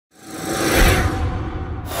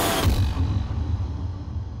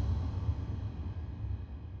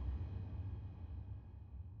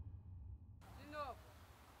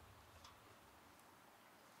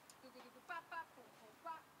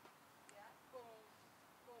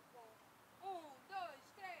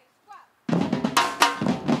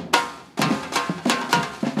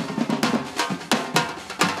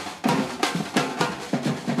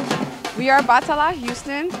are Batala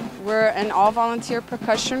Houston. We're an all-volunteer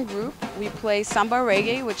percussion group. We play samba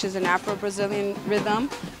reggae, which is an Afro-Brazilian rhythm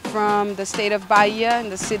from the state of Bahia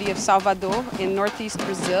and the city of Salvador in northeast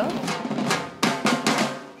Brazil.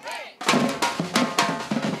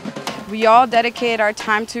 We all dedicate our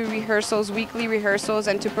time to rehearsals, weekly rehearsals,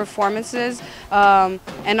 and to performances.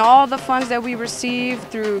 And all the funds that we receive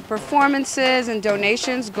through performances and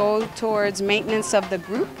donations go towards maintenance of the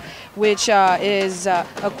group, which is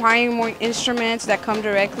acquiring more instruments that come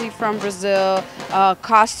directly from Brazil,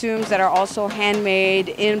 costumes that are also handmade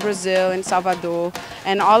in Brazil, in Salvador.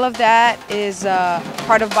 And all of that is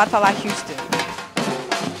part of Batala Houston.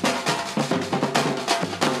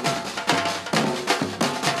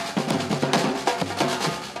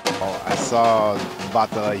 I saw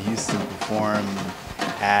Batala Houston perform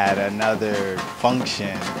at another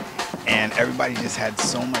function, and everybody just had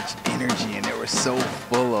so much energy and they were so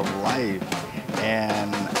full of life,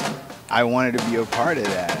 and I wanted to be a part of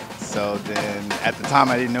that. So then at the time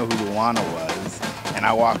I didn't know who Luana was, and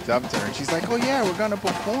I walked up to her and she's like, "Oh yeah, we're gonna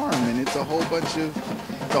perform," and it's a whole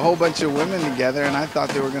bunch of women together, and I thought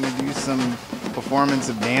they were gonna do some performance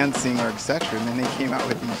of dancing or etc. And then they came out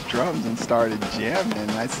with these drums and started jamming,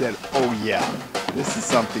 and I said, "Oh yeah, this is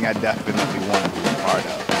something I definitely want to be a part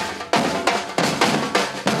of."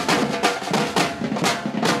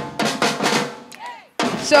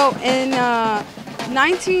 So in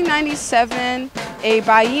 1997, a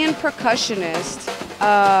Bahian percussionist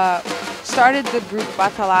started the group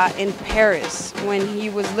Batala in Paris when he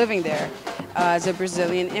was living there as a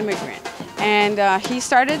Brazilian immigrant. And he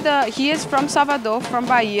is from Salvador, from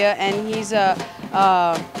Bahia, and he's a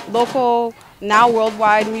local, now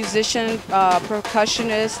worldwide musician,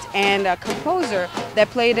 percussionist, and a composer that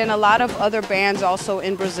played in a lot of other bands also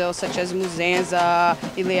in Brazil, such as Muzenza,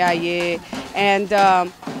 Ileaie, and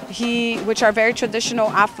which are very traditional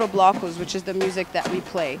Afro blocos, which is the music that we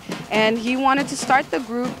play. And he wanted to start the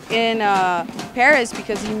group in Paris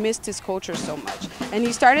because he missed his culture so much. And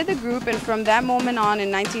he started the group, and from that moment on in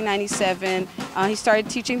 1997, he started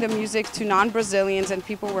teaching the music to non-Brazilians, and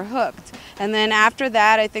people were hooked. And then after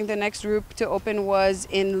that, I think the next group to open was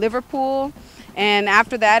in Liverpool. And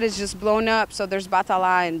after that, it's just blown up. So there's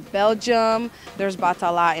Batala in Belgium, there's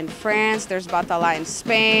Batala in France, there's Batala in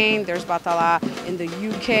Spain, there's Batala in the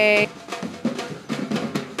UK.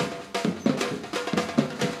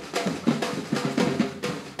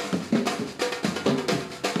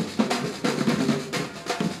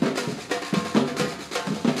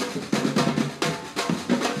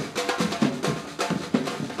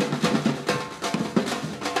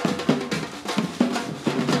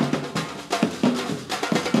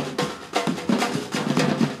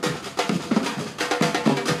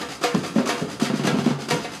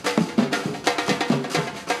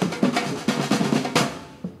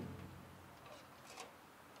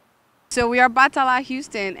 So we are Batala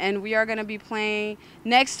Houston, and we are going to be playing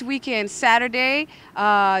next weekend, Saturday,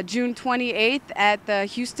 June 28th at the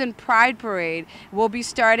Houston Pride Parade. We'll be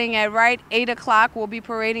starting at right 8 o'clock. We'll be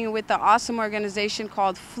parading with the awesome organization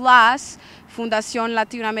called FLAS, Fundación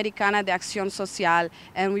Latinoamericana de Acción Social,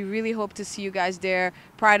 and we really hope to see you guys there.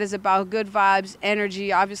 Pride is about good vibes,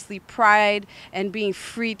 energy, obviously pride, and being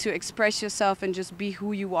free to express yourself and just be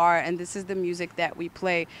who you are, and this is the music that we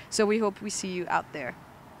play. So we hope we see you out there.